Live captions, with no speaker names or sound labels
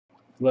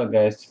Look,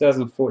 guys,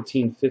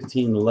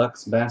 2014-15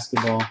 Luxe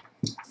basketball.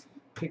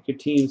 Pick your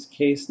team's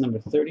case number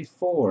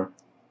 34.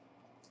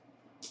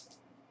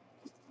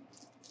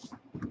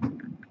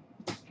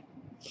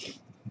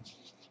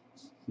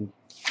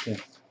 Okay,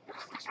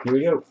 here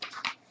we go.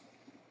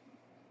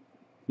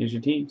 Here's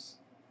your teams.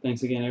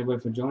 Thanks again,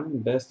 everybody, for joining.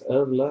 Best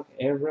of luck,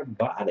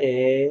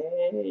 everybody.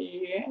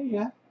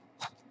 Yeah.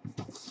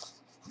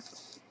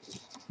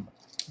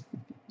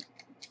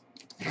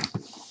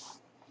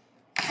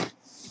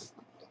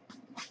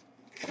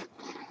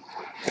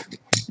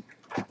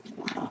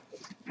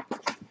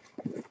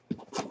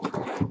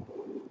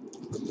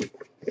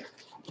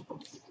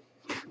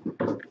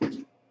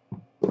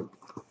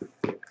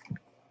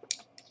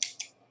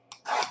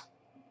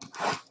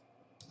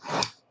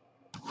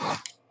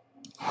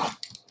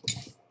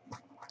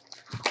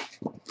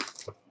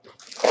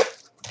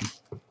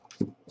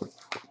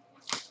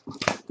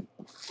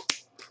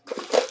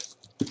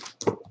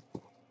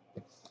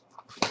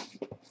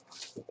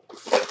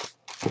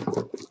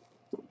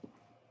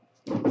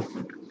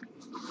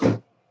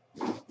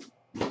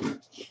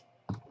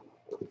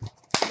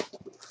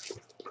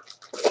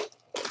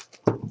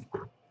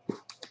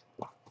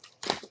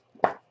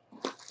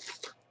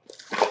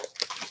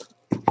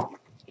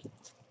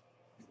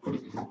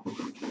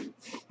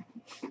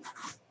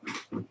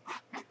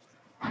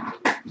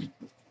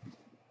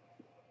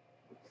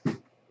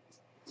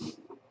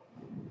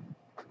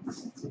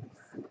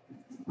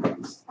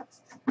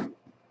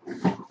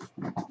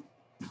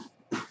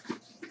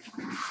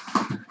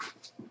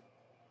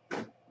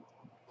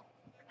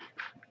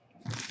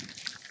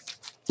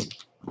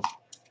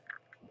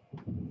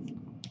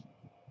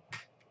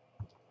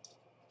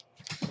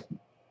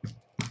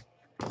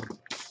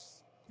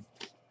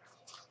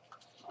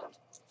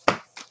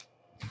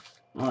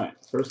 All right,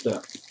 first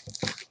up.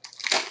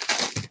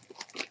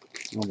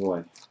 Oh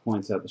boy,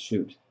 points out the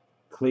shoot.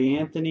 Clay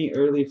Anthony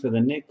early for the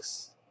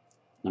Knicks,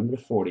 number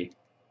 40.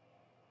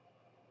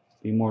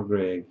 Be more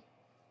Greg.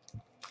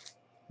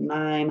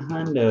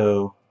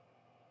 900.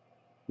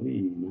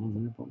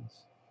 900 points.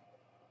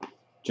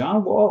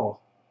 John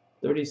Wall,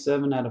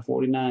 37 out of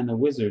 49, the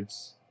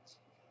Wizards.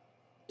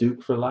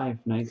 Duke for life,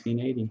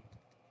 1980.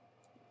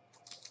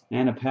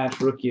 And a patch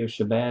rookie of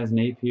Shabazz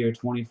Napier,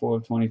 24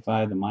 of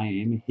 25, the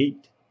Miami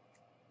Heat.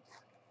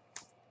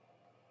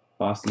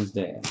 Boston's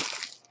dad.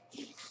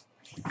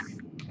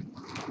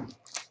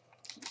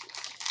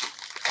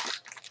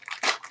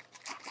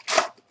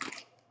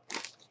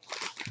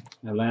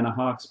 Atlanta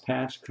Hawks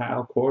patch,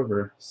 Kyle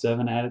Korver,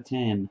 7 out of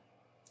 10.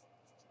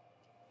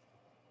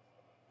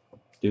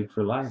 Duke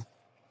for life.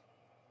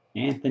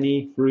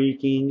 Anthony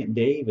freaking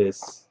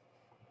Davis,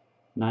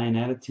 9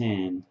 out of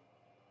 10.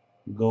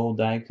 Gold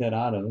die cut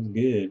autos,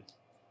 good.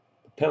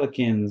 The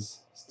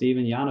Pelicans,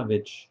 Steven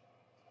Yanovich.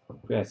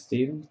 Congrats,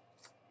 Steven.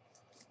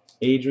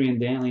 Adrian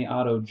Dantley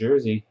auto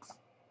jersey.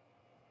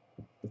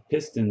 The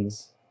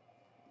Pistons,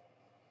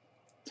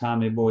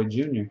 Tommy Boy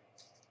Jr.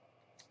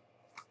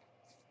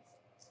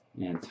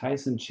 And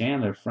Tyson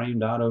Chandler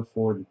framed auto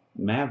for the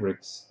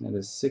Mavericks. That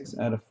is 6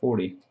 out of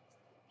 40.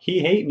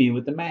 He hate me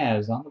with the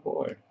Mavs on the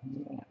board.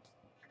 Yeah.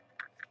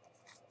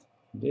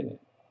 Did it.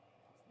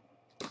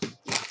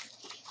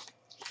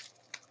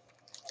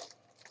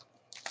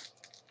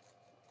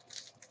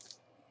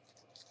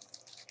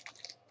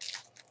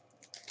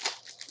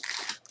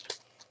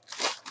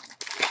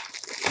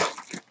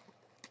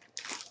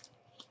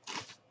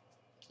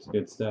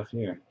 Good stuff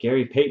here.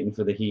 Gary Payton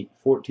for the Heat,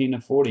 14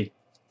 of 40.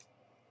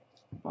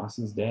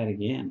 Boston's dad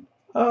again.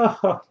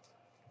 Oh,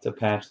 it's a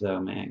patch though,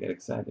 man. Get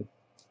excited.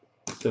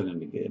 Still gonna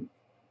be good.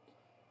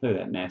 Look at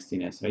that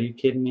nastiness. Are you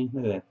kidding me?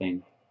 Look at that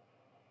thing.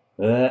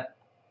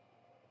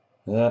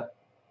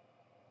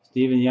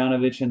 Steven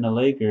Yanovich and the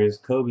Lakers,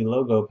 Kobe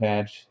logo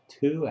patch,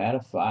 2 out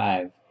of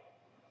 5.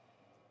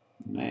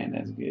 Man,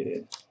 that's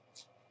good.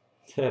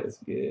 That is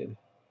good.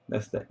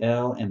 That's the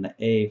L and the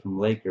A from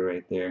Laker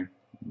right there.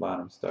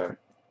 Bottom start.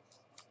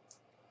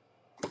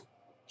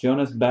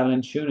 Jonas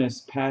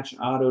Valanciunas, patch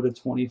auto to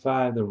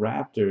 25, the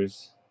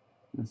Raptors.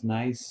 That's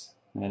nice.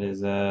 That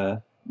is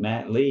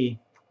Matt Lee.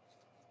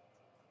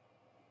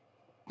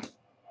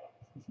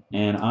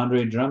 And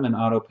Andre Drummond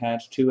auto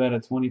patch, 2 out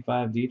of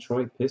 25,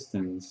 Detroit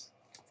Pistons.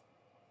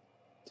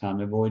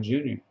 Tommy Boy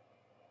Jr.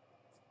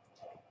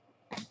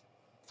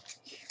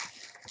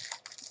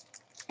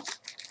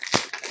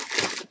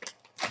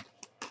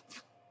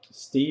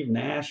 Steve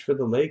Nash for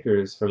the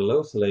Lakers, for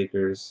Los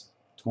Lakers,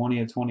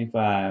 20 of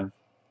 25.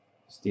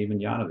 Steven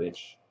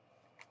Yanovich.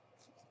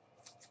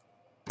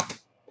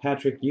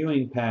 Patrick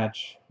Ewing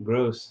patch,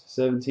 gross,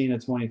 17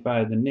 of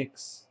 25, the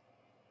Knicks.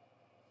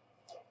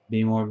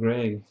 Be more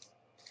Greg.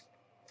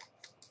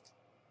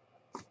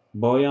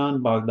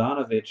 Bojan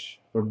Bogdanovic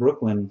for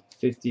Brooklyn,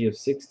 50 of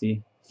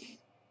 60.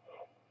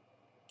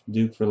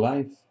 Duke for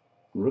life,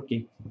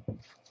 rookie.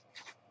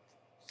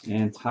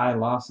 And Ty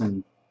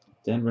Lawson,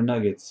 Denver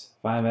Nuggets,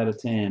 5 out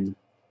of 10.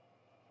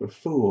 For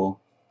Fool,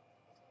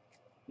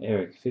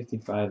 Eric,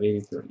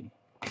 55-83.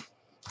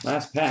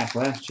 Last pack,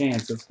 last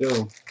chance. Let's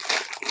go.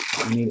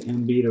 We need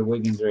Embiid or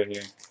Wiggins right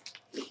here.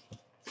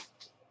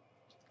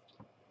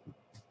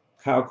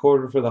 Kyle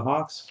Korver for the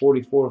Hawks,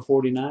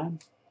 44/49.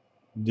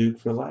 Duke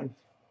for life.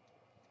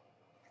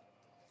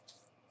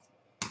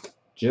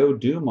 Joe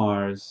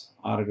Dumars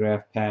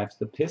autograph patch.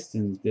 The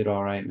Pistons did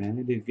all right, man.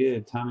 They did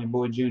good. Tommy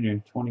Boy Jr.,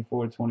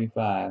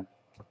 24/25.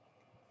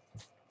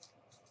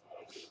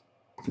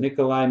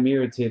 Nikolai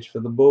Mirotic for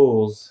the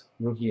Bulls.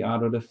 Rookie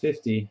auto to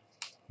 50.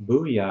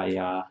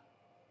 Booyah.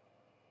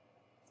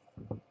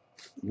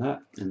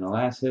 And the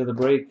last hit of the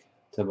break,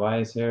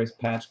 Tobias Harris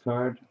patch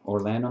card,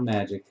 Orlando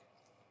Magic.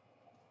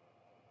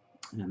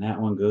 And that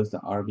one goes to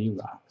RB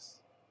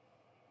Rocks.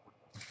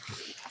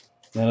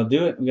 That'll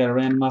do it. We got to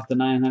random off the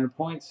 900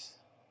 points.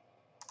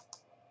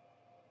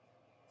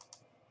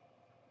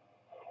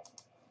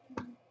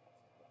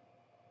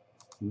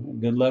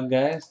 Good luck,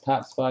 guys.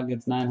 Top spot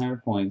gets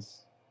 900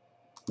 points.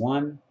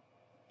 1,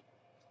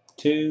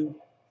 2,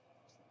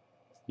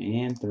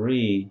 and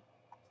 3.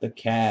 The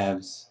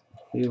Cavs.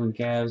 Cleveland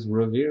Cavs,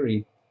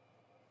 Raviri.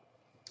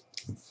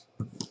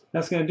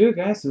 That's going to do it,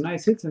 guys. Some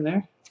nice hits in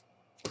there.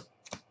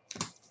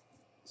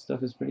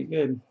 Stuff is pretty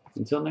good.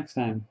 Until next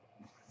time.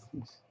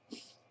 Thanks.